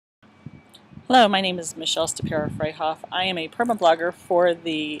Hello, my name is Michelle Stapera-Freyhoff. I am a permablogger for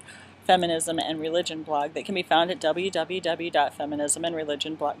the Feminism and Religion blog that can be found at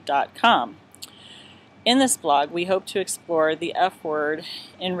www.feminismandreligionblog.com. In this blog, we hope to explore the F word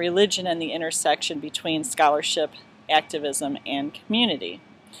in religion and the intersection between scholarship, activism, and community,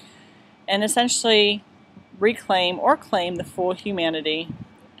 and essentially reclaim or claim the full humanity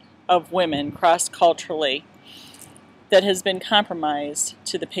of women cross-culturally that has been compromised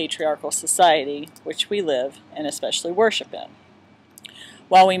to the patriarchal society which we live and especially worship in.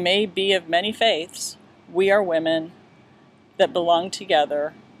 While we may be of many faiths, we are women that belong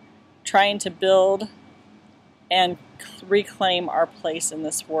together, trying to build and reclaim our place in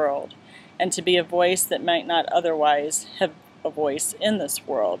this world, and to be a voice that might not otherwise have a voice in this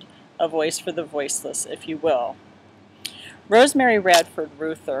world, a voice for the voiceless, if you will. Rosemary Radford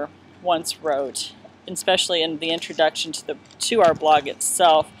Ruether once wrote, especially in the introduction to our blog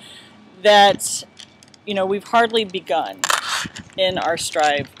itself, that we've hardly begun in our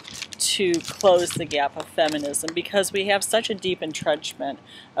strive to close the gap of feminism because we have such a deep entrenchment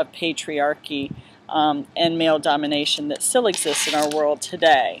of patriarchy and male domination that still exists in our world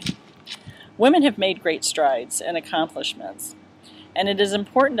today. Women have made great strides and accomplishments, and it is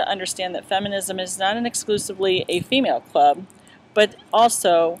important to understand that feminism is not an exclusively a female club, but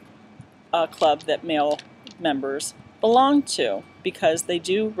also a club that male members belong to, because they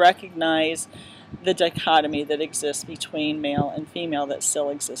do recognize the dichotomy that exists between male and female that still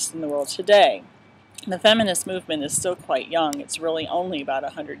exists in the world today. The feminist movement is still quite young. It's really only about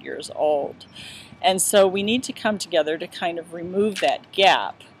 100 years old. And so we need to come together to kind of remove that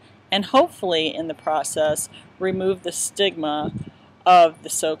gap and hopefully in the process remove the stigma of the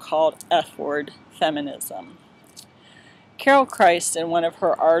so-called F-word feminism. Carol Christ, in one of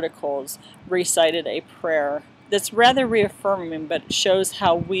her articles, recited a prayer that's rather reaffirming, but shows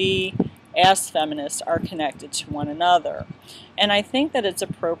how we, as feminists, are connected to one another. And I think that it's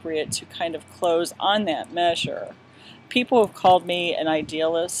appropriate to kind of close on that measure. People have called me an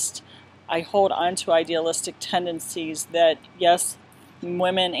idealist. I hold on to idealistic tendencies that, yes,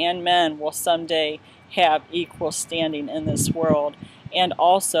 women and men will someday have equal standing in this world, and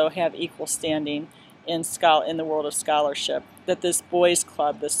also have equal standing in the world of scholarship, that this boys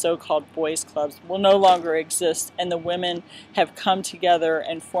club, the so-called boys clubs, will no longer exist, and the women have come together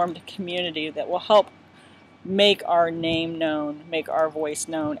and formed a community that will help make our name known, make our voice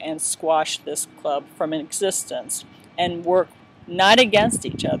known, and squash this club from existence, and work not against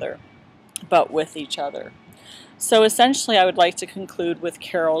each other, but with each other. So essentially I would like to conclude with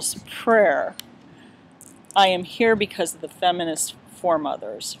Carol's prayer. I am here because of the feminist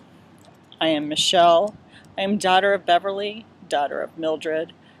foremothers. I am Michelle. I am daughter of Beverly, daughter of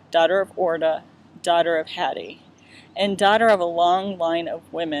Mildred, daughter of Orda, daughter of Hattie, and daughter of a long line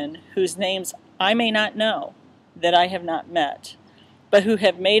of women whose names I may not know, that I have not met, but who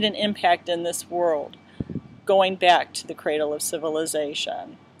have made an impact in this world, going back to the cradle of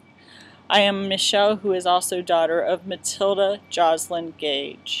civilization. I am Michelle, who is also daughter of Matilda Joslyn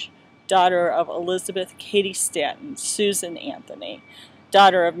Gage, daughter of Elizabeth Cady Stanton, Susan Anthony,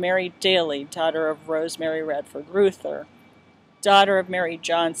 daughter of Mary Daly, daughter of Rosemary Radford Ruether, daughter of Mary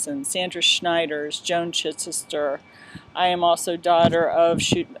Johnson, Sandra Schneiders, Joan Chichester. I am also daughter of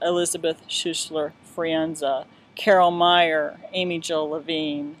Elizabeth Schussler Frienza, Carol Meyer, Amy Jill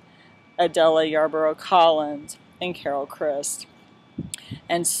Levine, Adela Yarborough Collins, and Carol Christ,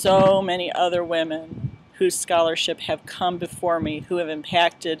 and so many other women whose scholarship have come before me, who have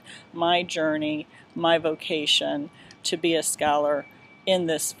impacted my journey, my vocation to be a scholar in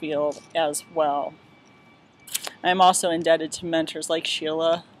this field as well. I'm also indebted to mentors like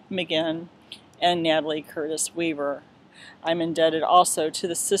Sheila McGinn and Natalie Curtis Weaver. I'm indebted also to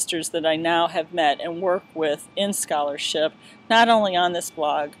the sisters that I now have met and work with in scholarship, not only on this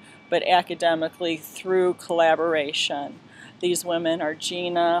blog, but academically through collaboration. These women are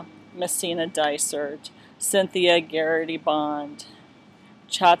Gina Messina Dysert, Cynthia Garrity Bond,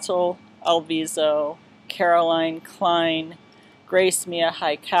 Chatel Alviso, Caroline Klein, Grace Mia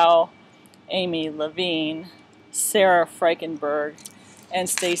Haikau, Amy Levine, Sarah Freikenberg, and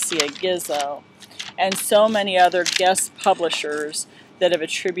Stacia Gizzo, and so many other guest publishers that have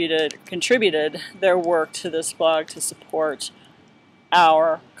contributed their work to this blog to support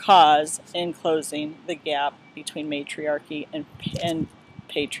our cause in closing the gap between matriarchy and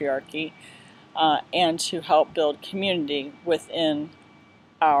patriarchy, and to help build community within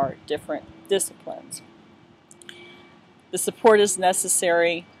our different disciplines. The support is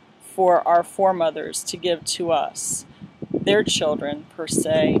necessary for our foremothers to give to us, their children per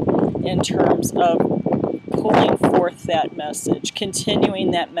se, in terms of pulling forward forth that message,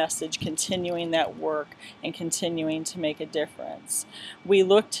 continuing that work, and continuing to make a difference. We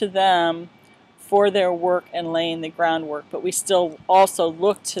look to them for their work and laying the groundwork, but we still also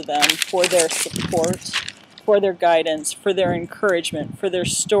look to them for their support, for their guidance, for their encouragement, for their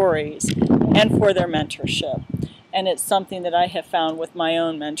stories, and for their mentorship. And it's something that I have found with my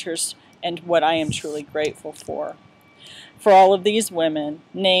own mentors and what I am truly grateful for. For all of these women,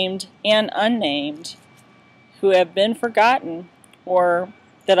 named and unnamed, who have been forgotten or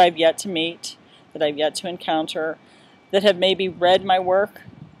that I've yet to meet, that I've yet to encounter, that have maybe read my work,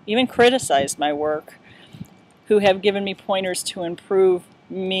 even criticized my work, who have given me pointers to improve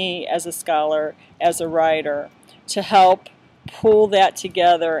me as a scholar, as a writer, to help pull that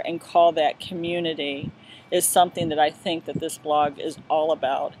together and call that community, is something that I think that this blog is all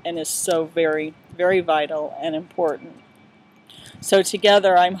about and is so very, very vital and important. So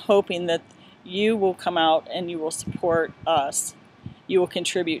together I'm hoping that you will come out and you will support us. You will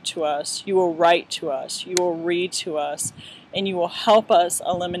contribute to us. You will write to us. You will read to us. And you will help us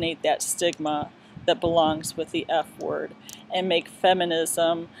eliminate that stigma that belongs with the F word and make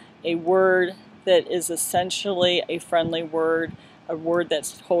feminism a word that is essentially a friendly word, a word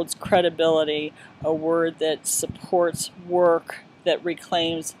that holds credibility, a word that supports work that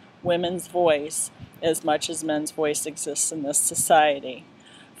reclaims women's voice as much as men's voice exists in this society.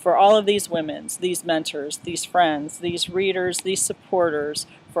 For all of these women, these mentors, these friends, these readers, these supporters,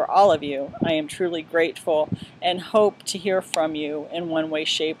 for all of you, I am truly grateful and hope to hear from you in one way,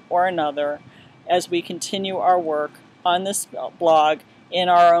 shape, or another as we continue our work on this blog, in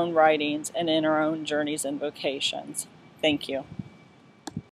our own writings, and in our own journeys and vocations. Thank you.